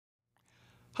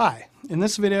Hi, in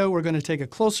this video we're going to take a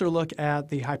closer look at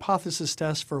the hypothesis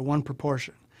test for one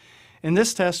proportion. In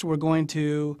this test we're going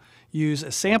to use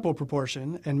a sample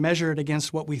proportion and measure it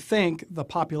against what we think the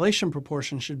population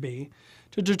proportion should be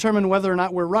to determine whether or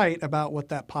not we're right about what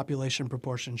that population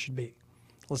proportion should be.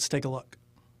 Let's take a look.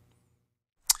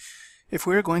 If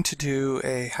we're going to do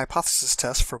a hypothesis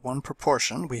test for one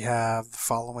proportion, we have the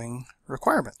following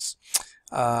requirements.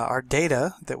 Our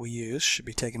data that we use should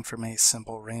be taken from a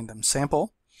simple random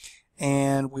sample.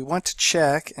 And we want to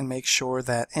check and make sure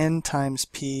that n times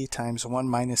p times 1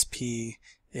 minus p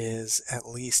is at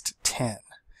least 10.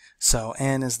 So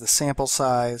n is the sample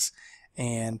size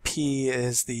and p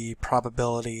is the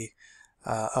probability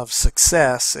of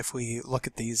success if we look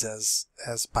at these as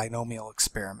binomial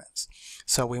experiments.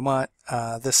 So we want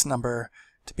this number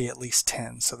to be at least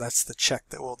 10. So that's the check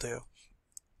that we'll do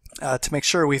to make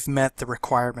sure we've met the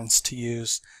requirements to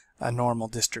use a normal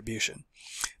distribution.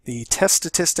 The test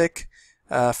statistic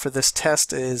for this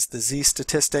test is the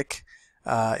z-statistic.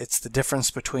 It's the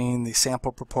difference between the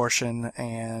sample proportion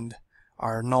and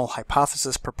our null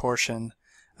hypothesis proportion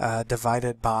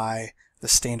divided by the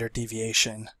standard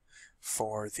deviation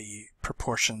for the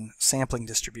proportion sampling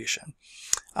distribution.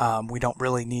 We don't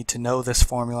really need to know this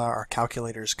formula. Our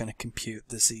calculator is going to compute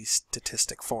the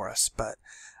z-statistic for us, but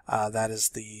that is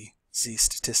the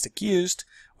z-statistic used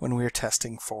when we are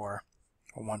testing for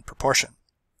one proportion.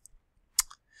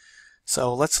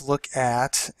 So let's look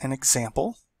at an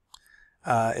example.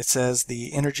 It says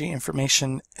the Energy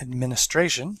Information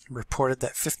Administration reported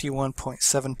that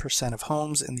 51.7% of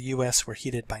homes in the U.S. were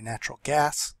heated by natural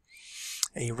gas.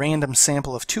 A random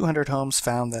sample of 200 homes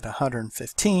found that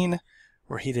 115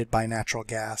 were heated by natural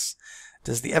gas.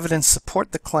 Does the evidence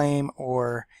support the claim,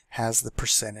 or has the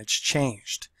percentage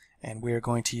changed? And we are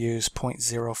going to use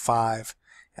 0.05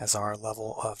 as our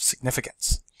level of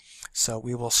significance. So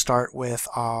we will start with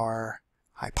our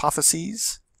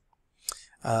hypotheses.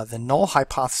 The null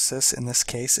hypothesis in this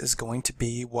case is going to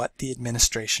be what the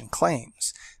administration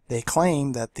claims. They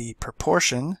claim that the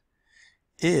proportion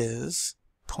is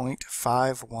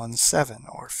 0.517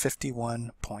 or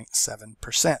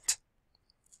 51.7%.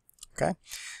 Okay?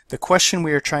 The question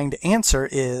we are trying to answer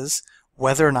is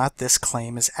whether or not this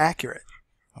claim is accurate.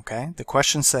 Okay? The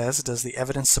question says, does the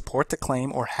evidence support the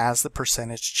claim, or has the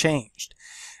percentage changed?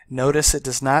 Notice it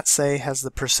does not say has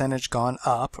the percentage gone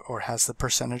up or has the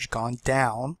percentage gone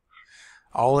down.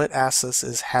 All it asks us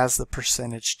is has the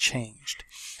percentage changed.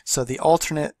 So the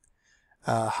alternate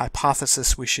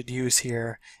hypothesis we should use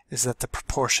here is that the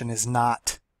proportion is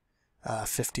not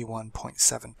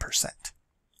 51.7%.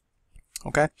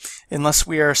 Okay? Unless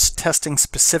we are testing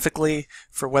specifically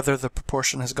for whether the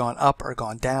proportion has gone up or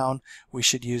gone down, we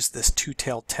should use this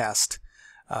two-tailed test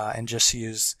and just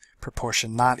use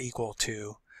proportion not equal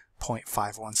to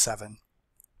 0.517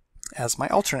 as my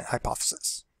alternate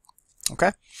hypothesis.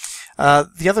 Okay?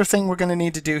 The other thing we're going to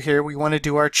need to do here, we want to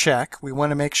do our check. We want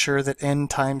to make sure that n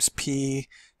times p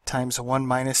times 1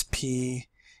 minus p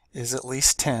is at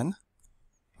least 10.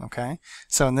 Okay?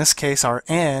 So in this case, our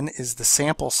n is the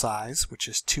sample size, which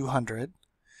is 200.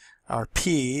 Our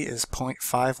p is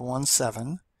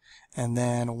 0.517, and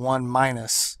then 1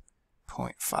 minus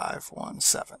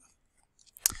 0.517.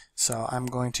 So I'm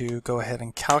going to go ahead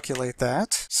and calculate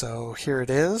that. So here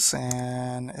it is,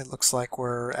 and it looks like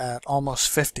we're at almost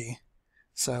 50.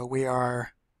 So we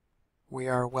are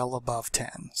well above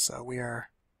 10. So we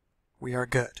are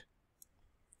good.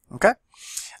 Okay?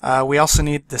 We also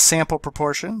need the sample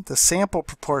proportion. The sample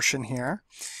proportion here,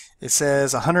 it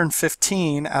says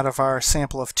 115 out of our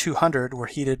sample of 200 were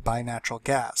heated by natural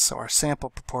gas. So our sample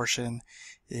proportion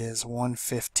is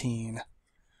 115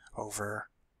 over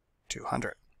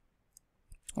 200.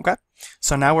 Okay,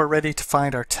 so now we're ready to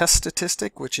find our test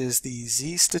statistic, which is the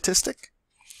z-statistic.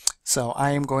 So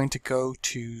I am going to go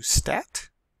to Stat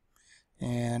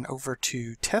and over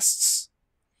to Tests,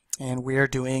 and we are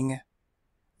doing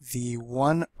the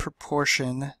one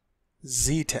proportion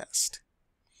z-test.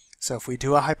 So if we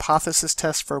do a hypothesis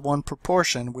test for one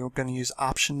proportion, we're going to use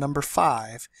option number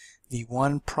 5, the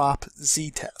one prop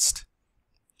z-test.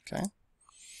 Okay,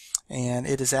 and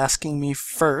it is asking me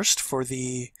first for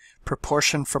the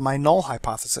proportion for my null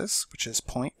hypothesis, which is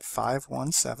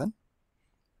 0.517.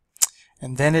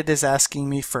 And then it is asking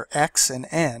me for x and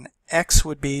n. X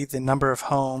would be the number of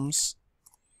homes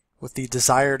with the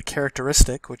desired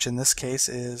characteristic, which in this case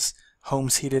is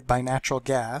homes heated by natural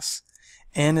gas.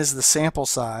 N is the sample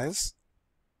size.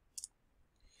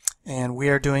 And we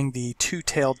are doing the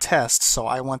two-tailed test, so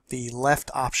I want the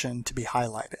left option to be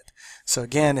highlighted. So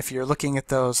again, if you're looking at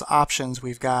those options,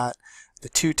 we've got the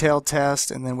two-tailed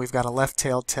test, and then we've got a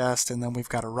left-tailed test, and then we've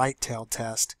got a right-tailed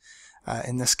test.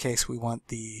 In this case, we want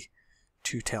the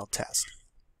two-tailed test.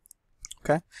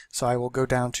 Okay, so I will go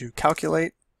down to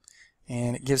calculate,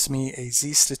 and it gives me a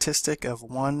z-statistic of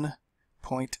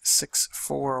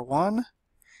 1.641,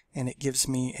 and it gives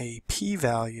me a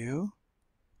p-value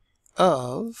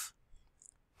of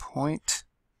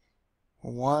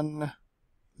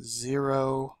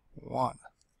 0.101.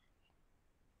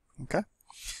 Okay,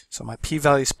 so my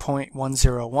p-value is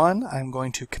 0.101. I'm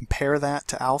going to compare that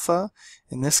to alpha.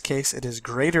 In this case, it is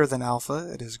greater than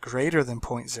alpha. It is greater than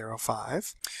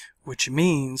 0.05, which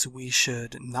means we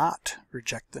should not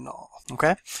reject the null.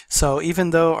 Okay, so even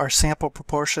though our sample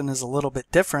proportion is a little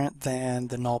bit different than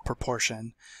the null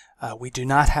proportion, we do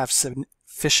not have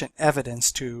sufficient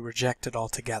evidence to reject it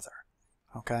altogether.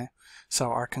 Okay, so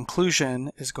our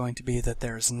conclusion is going to be that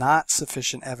there is not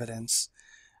sufficient evidence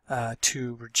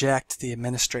to reject the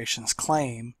administration's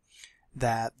claim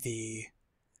that the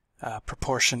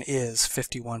proportion is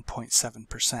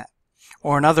 51.7%.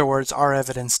 Or in other words, our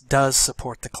evidence does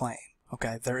support the claim.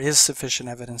 Okay, there is sufficient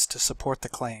evidence to support the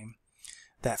claim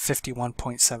that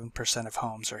 51.7% of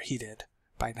homes are heated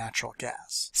by natural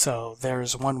gas. So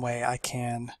there's one way I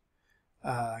can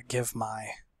give my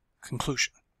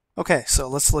conclusion. Okay, so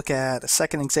let's look at a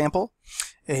second example.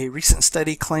 A recent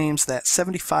study claims that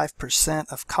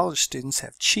 75% of college students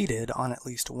have cheated on at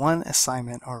least one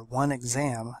assignment or one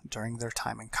exam during their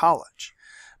time in college.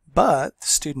 But the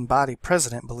student body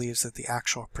president believes that the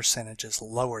actual percentage is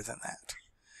lower than that.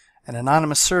 An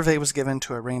anonymous survey was given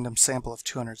to a random sample of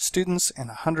 200 students, and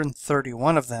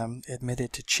 131 of them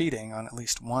admitted to cheating on at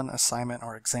least one assignment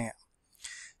or exam.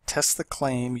 Test the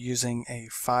claim using a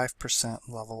 5%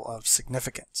 level of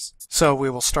significance. So we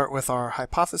will start with our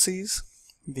hypotheses.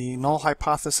 The null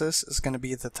hypothesis is going to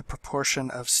be that the proportion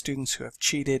of students who have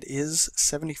cheated is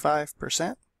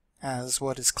 75%, as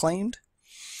what is claimed.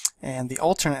 And the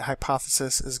alternate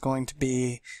hypothesis is going to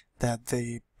be that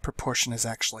the proportion is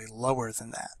actually lower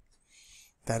than that.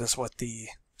 That is what the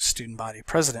student body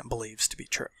president believes to be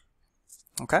true.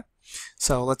 Okay,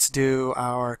 so let's do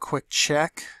our quick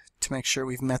check to make sure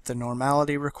we've met the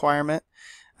normality requirement.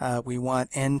 We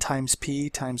want n times p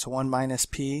times 1 minus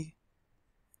p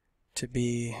to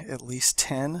be at least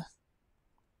 10.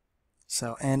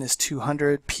 So n is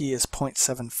 200, p is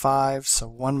 0.75, so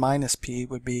 1 minus p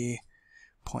would be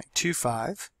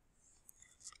 0.25.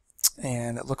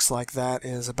 And it looks like that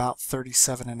is about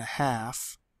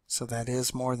 37.5, so that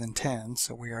is more than 10,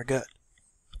 so we are good.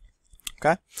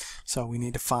 Okay, so we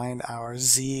need to find our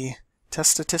z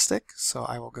test statistic, so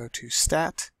I will go to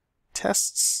stat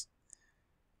tests.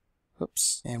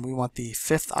 Oops, and we want the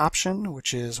fifth option,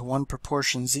 which is 1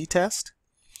 proportion z-test.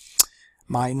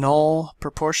 My null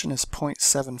proportion is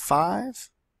 0.75.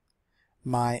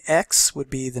 My x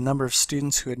would be the number of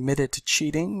students who admitted to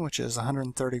cheating, which is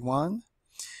 131.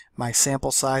 My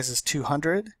sample size is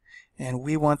 200, and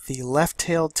we want the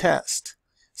left-tailed test.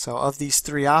 So of these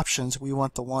three options, we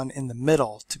want the one in the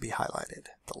middle to be highlighted,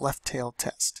 the left-tailed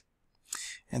test.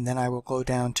 And then I will go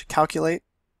down to calculate,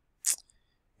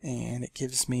 and it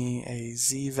gives me a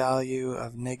z-value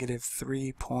of negative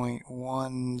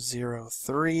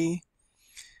 3.103,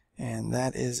 and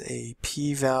that is a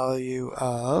p-value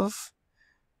of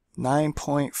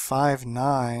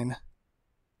 9.59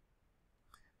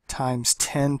 times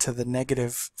 10 to the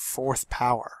negative 4th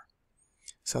power.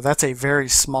 So that's a very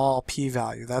small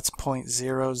p-value. That's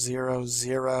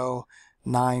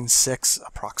 0.00096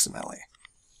 approximately.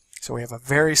 So we have a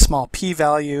very small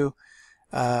p-value,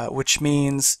 which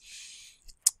means,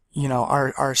 you know,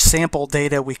 our sample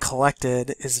data we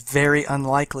collected is very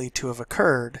unlikely to have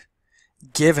occurred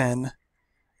given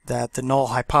that the null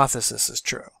hypothesis is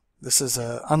true. This is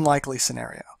an unlikely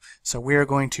scenario. So we are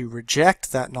going to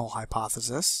reject that null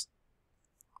hypothesis.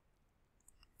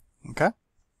 Okay?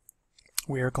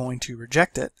 We are going to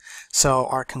reject it. So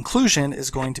our conclusion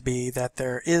is going to be that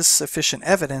there is sufficient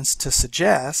evidence to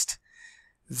suggest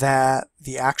that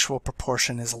the actual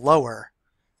proportion is lower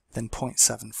than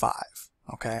 0.75.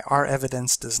 Okay? Our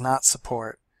evidence does not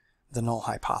support the null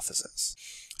hypothesis.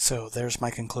 So there's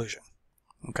my conclusion.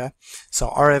 Okay? So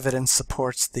our evidence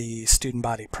supports the student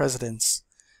body president's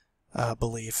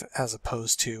belief as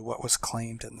opposed to what was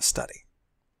claimed in the study.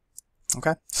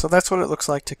 Okay? So that's what it looks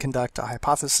like to conduct a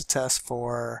hypothesis test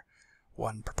for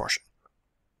one proportion.